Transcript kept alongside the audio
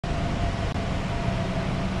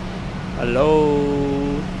Hello.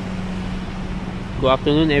 Good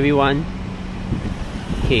afternoon, everyone.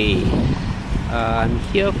 Okay, I'm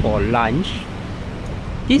here for lunch.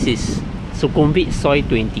 This is Sukhumvit Soi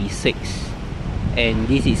 26, and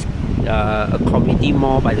this is a community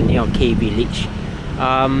mall by the name of K Village.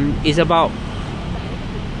 It's about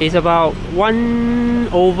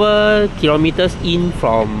 1 kilometers in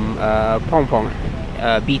from Pong Pong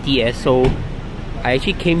BTS. So I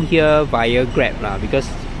actually came here via Grab because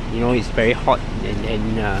it's very hot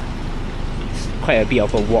and it's quite a bit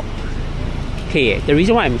of a walk. Okay, the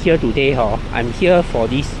reason why I'm here today, I'm here for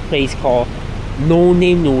this place called No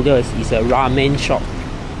Name Noodles. It's a ramen shop,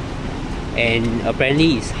 and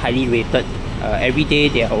apparently it's highly rated. Every day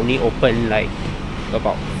they are only open like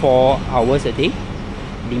about 4 hours a day,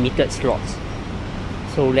 limited slots.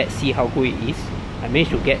 So let's see how good it is. I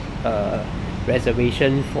managed to get a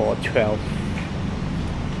reservation for 12.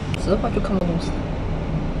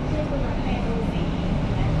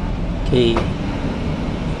 Okay,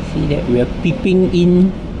 see that we are peeping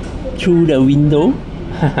in through the window,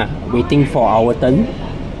 waiting for our turn.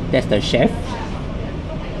 That's the chef.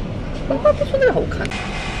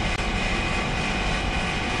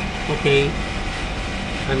 Okay,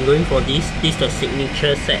 I'm going for this. This is the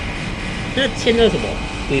signature set. 那签的什么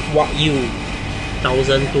with Wagyu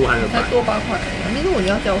 1200 baht. 才多8块。那如果你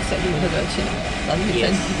要叫我 set 就这个钱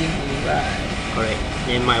，30%Correct.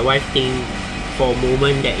 Then my wife think for a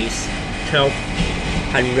moment that is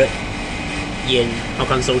 1200 yen. How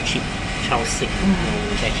come so cheap? 12.6. No,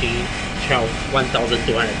 it's actually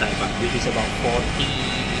 1,200 baht, which is about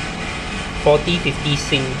 40-50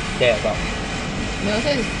 sing there about. 没有，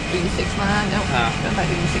现在86嘛，然后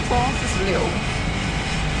286咯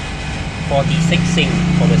，46。46 sing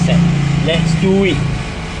for the set. Let's do it.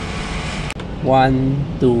 1,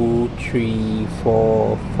 2, 3,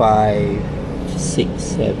 4, 5, 6,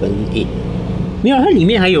 7, 8. 没有，它里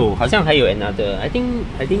面好像还有 another. I think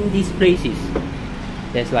this place is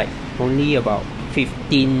there's like only about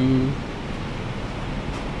 15.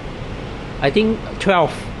 I think 12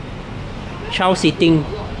 sitting.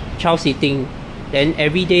 Then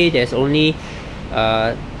every day there's only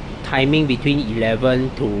timing between 11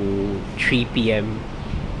 to 3 p.m.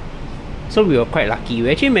 So we were quite lucky. We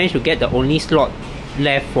actually managed to get the only slot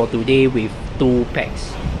left for today with 2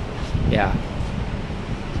 packs. Yeah.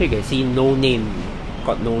 So you can see no name.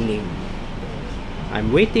 Got no name.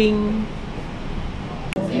 I'm waiting.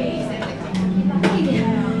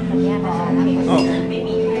 Oh.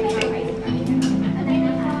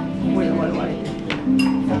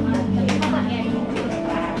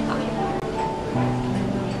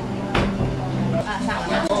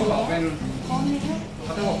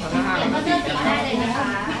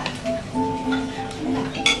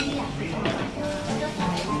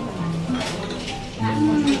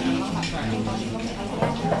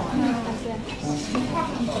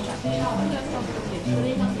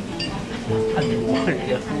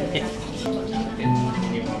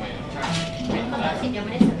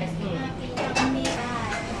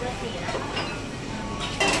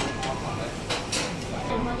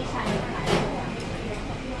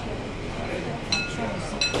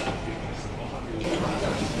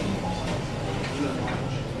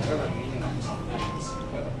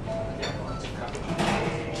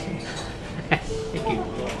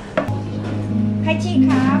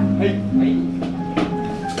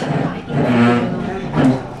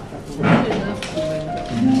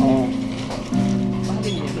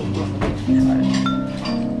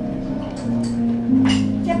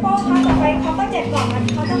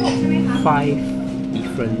 Five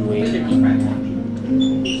different ways.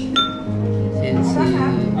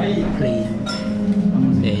 Plain.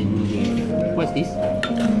 Then what's this?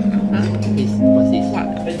 What's this?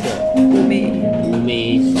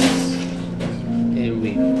 Ume sauce. And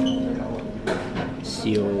with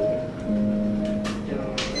seal.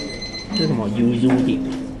 这是什么 yuzu dip?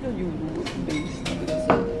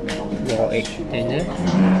 Raw egg. And then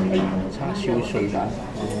char siu soju.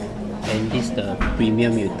 And this the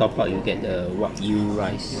premium, you top up, you get the Wagyu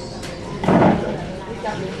rice.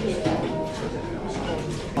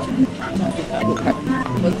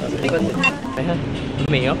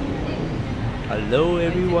 Hello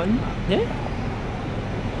everyone. Yeah?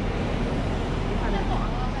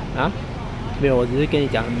 没有，我只是跟你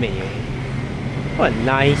讲很美而已。What a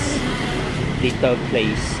nice little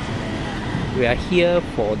place. We are here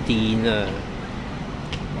for dinner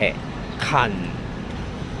at KHAAN.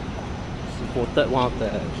 Voted one of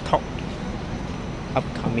the top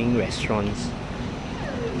upcoming restaurants.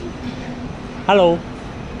 Hello,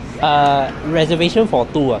 reservation for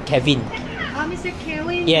 2, Kevin. Mr.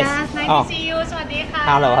 Kelly. Yes. Nice Oh. to see you. สวัสดีค่ะ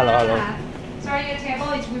Hello, hello, hello. Sorry, your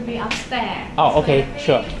table is will be upstairs. Oh, okay,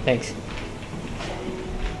 sure. Thanks.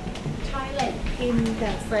 Toilet in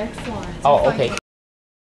the first floor. Oh, okay.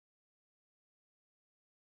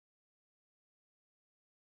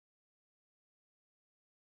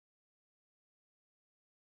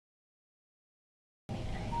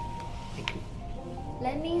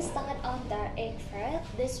 Let me start on the egg first.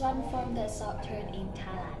 This one from the southern in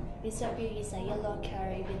Thailand. We serve you is a yellow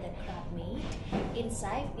curry with the crab meat.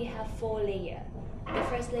 Inside we have 4 layers. The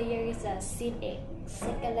first layer is a seed egg.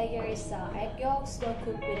 Second layer is a egg yolk slow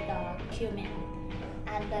cooked with the cumin.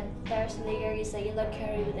 And the third layer is a yellow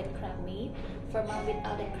curry with the crab meat, fermented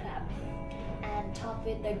without the crab. And top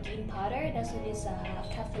with the green powder. That one is a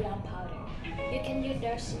kaffir powder. You can use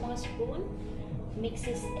the small spoon.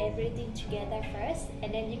 Mixes everything together first,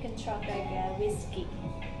 and then you can try like whiskey.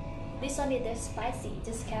 This one is spicy.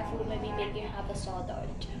 Just careful, maybe make you have a salt on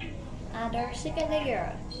it. And the second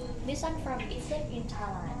layer, this one from Eastern in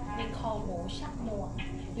Thailand. We call mo shak mua.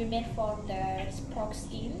 We made from the pork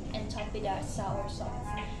skin and top with the sour sauce.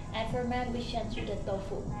 And for man, we change to the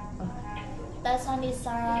tofu. That one is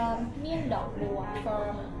mian dok mua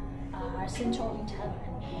from Central in Thailand.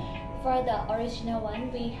 For the original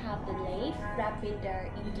one, we have the leaf wrapped with the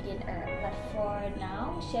ingredient herb. But for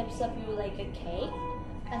now, chef serve you like a cake.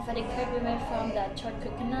 And for the cake, we made from the chopped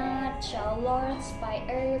coconut, shallot, spice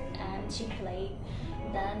herb, and chickpea.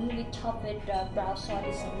 Then we top with the brown sauce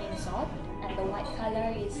is mint sauce, and the white color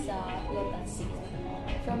is lotus seed.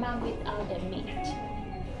 Ferment without the meat.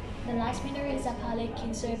 The last winner is a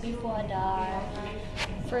pelican served before the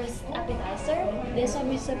first appetizer. This one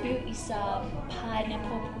we serve you is a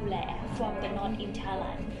pineapple poulet from the north in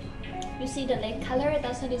Thailand. You see the red color,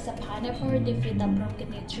 that one is a pineapple dipped with the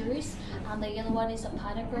pumpkin juice, and the yellow one is a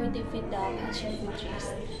pineapple dipped with the passion fruit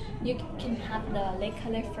juice. You can have the red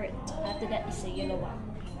color first, after that is the yellow one.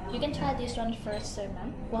 You can try this one first, sir,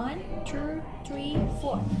 ma'am. 1, 2, 3,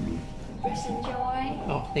 4. Please enjoy.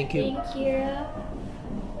 Oh, thank you. Thank you.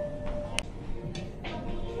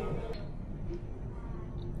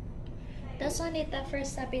 This one is the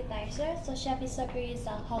first appetizer. So chef is serving is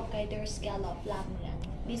a Hokkaido scallop ramen.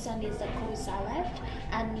 This one is a cold salad,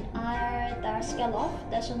 and the scallop.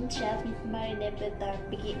 That one chef marinate with the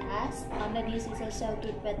piggy ass. Underneath is a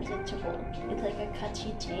salted vegetable. It's like a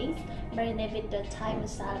crunchy taste. Marinate with the Thai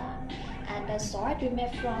masala. And the sauce we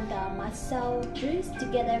made from the muscle juice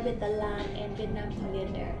together with the lime and Vietnam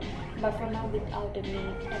coriander, but for now without the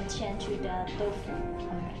meat and change to the tofu.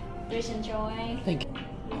 Please enjoy. Thank you.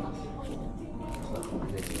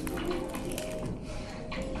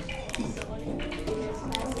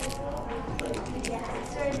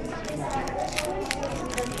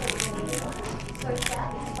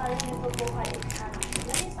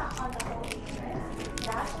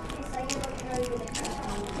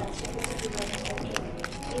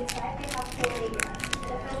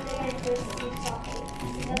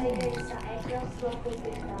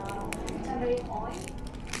 Tamarind oil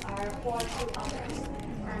are for 2 hours,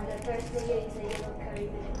 and the third layer is a yellow curry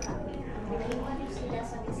with the crab meat. If you want to see that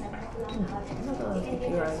one is a kaffir powder. You can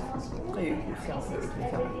use a small spoon, mix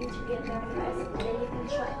everything together first, and then you can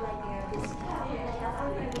try like your whiskey. Careful,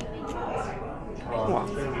 maybe make it. 哇，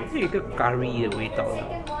这有一个 curry 的味道。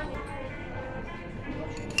 Second one.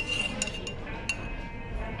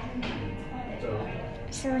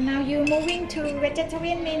 So now you're moving to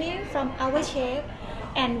vegetarian menu from our chef,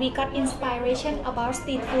 and we got inspiration about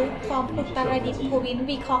street food from Uttaradit province.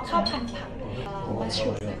 We call KHAAN Bangkok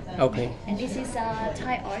mushroom. Okay. And this is a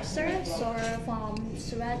Thai oyster, so from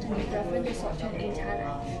Surat and Ramen, the southern in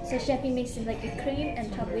Thailand. So chef mixing like a cream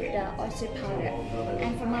and top with the oyster powder.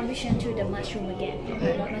 And from addition to the mushroom again,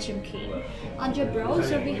 mushroom cream. On your broth,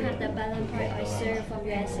 so we have the balance point oyster from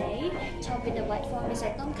USA, top with the white form is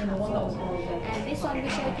like tom kha flow. And this one we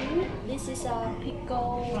show you, this is a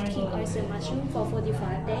pickle king oyster mushroom for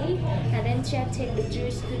 45 days. And then chef take the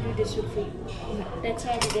juice to do the soup for you. The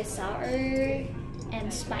chef is sour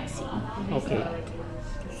and spicy. Okay.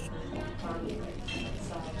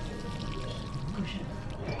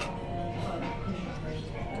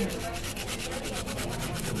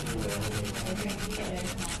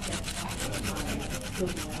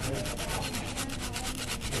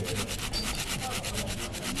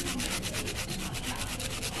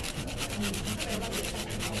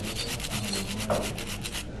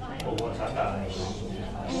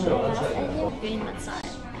 Green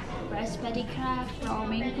massage, rice spaghetti crab, raw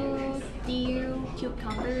mango, dill,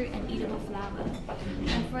 cucumber, and edible flower.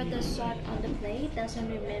 And for the salt on the plate, doesn't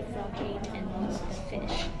remove from it and most the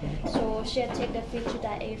fish. So chef take the fish to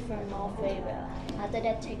the egg for more flavor. After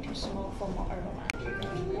that, take to smoke for more aroma.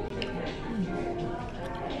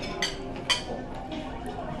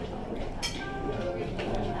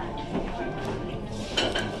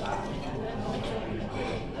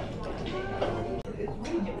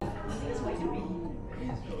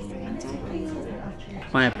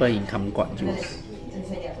 ，pineapple in kumquat juice.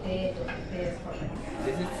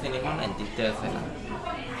 This is cinnamon and ginger salad.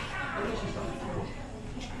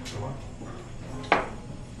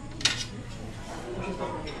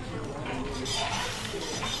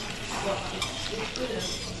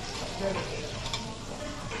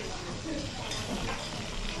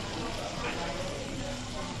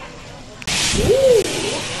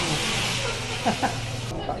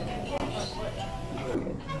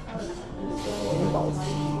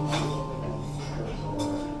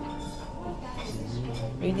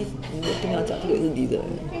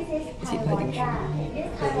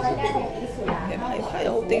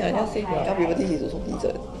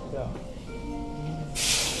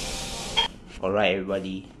 Alright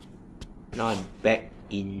everybody, now I'm back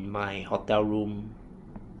in my hotel room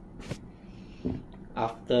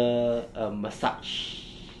after a massage.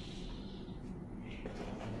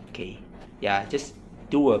 Okay, yeah, just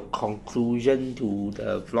do a conclusion to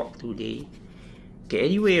the vlog today. Okay,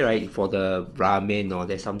 anyway, right, for the ramen,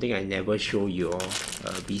 there's something I never show you all.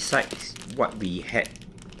 Besides what we had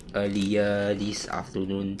earlier this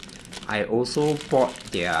afternoon, I also bought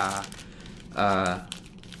their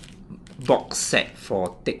box set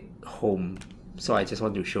for take home. So I just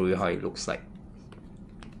want to show you how it looks like.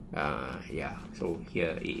 Yeah, so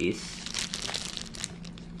here it is.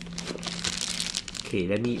 Okay,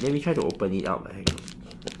 let me try to open it out. Hang on.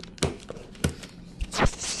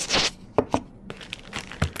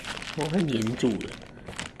 Oh, 它粘住了。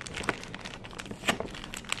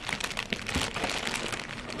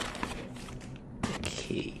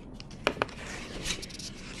Okay.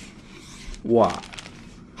 Wow.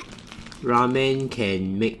 Ramen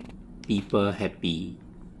can make people happy.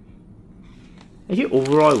 Actually,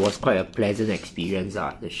 overall, it was quite a pleasant experience.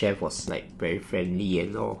 The chef was like very friendly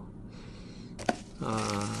and all.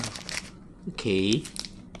 Okay.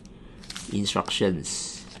 Instructions.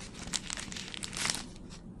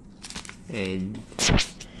 And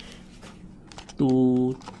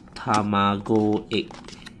 2 tamago egg.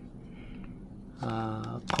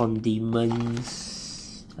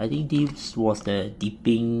 Condiments. I think this was the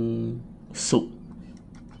dipping soup.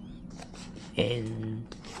 And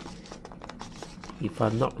if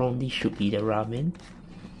I'm not wrong, this should be the ramen.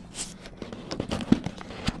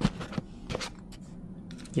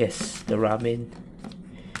 Yes, the ramen.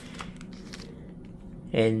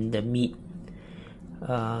 And the meat.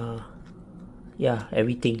 Yeah,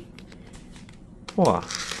 everything. Wow.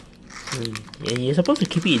 And you're supposed to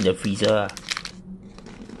keep it in the freezer.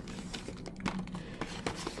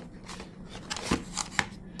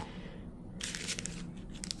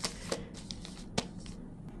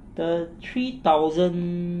 The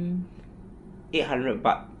 3,800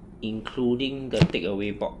 baht, including the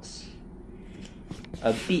takeaway box.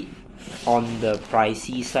 A bit on the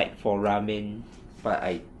pricey side for ramen, but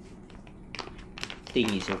I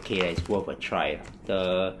think it's okay. It's worth a try.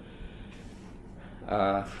 The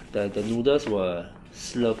noodles were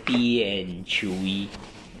slurpy and chewy,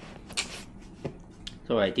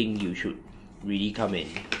 so I think you should really come and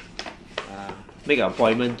make an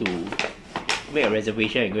appointment to make a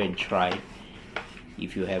reservation and go and try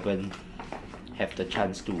if you haven't have the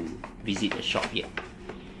chance to visit the shop yet.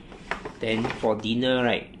 Then for dinner,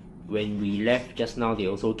 right, when we left just now, they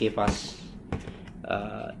also gave us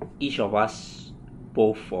each of us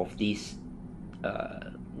both of these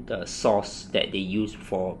the sauce that they use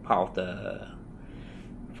for part of the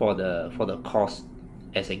for the cost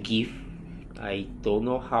as a gift. I don't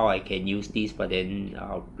know how I can use this, but then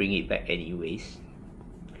I'll bring it back anyways.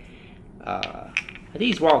 I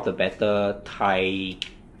think it's one of the better Thai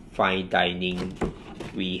fine dining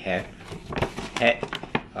we have had.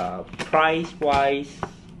 Price wise,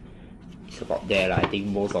 it's about there lah. I think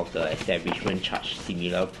most of the establishment charge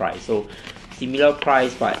similar price, so similar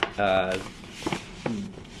price, but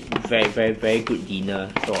very good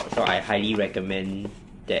dinner. So I highly recommend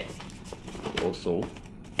that also.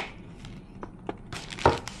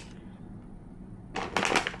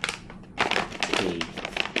 Okay,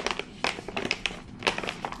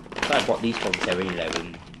 so I bought this from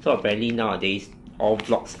 7-Eleven. So apparently nowadays all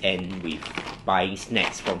vlogs end with buying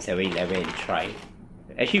snacks from 7-Eleven and try.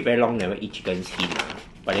 Actually very long never eat chicken skin.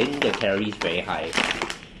 but then the calorie is very high.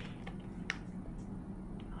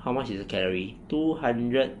 How much is the calorie?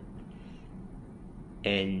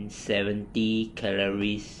 270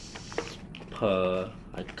 calories per.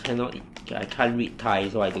 I can't read Thai,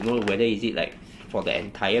 so I don't know whether is it like for the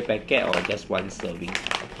entire packet or just one serving.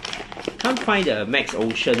 Can't find the Max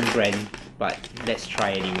Ocean brand, but let's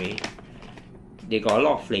try anyway. They got a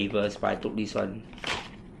lot of flavors, but I took this one.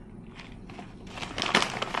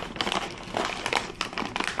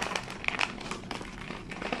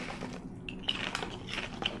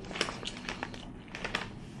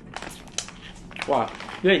 Wow,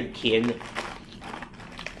 有点甜的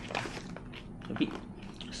a bit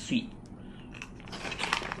sweet.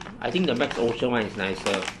 I think the Max Ocean one is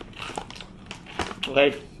nicer.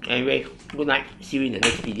 Okay, anyway, good night. See you in the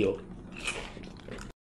next video.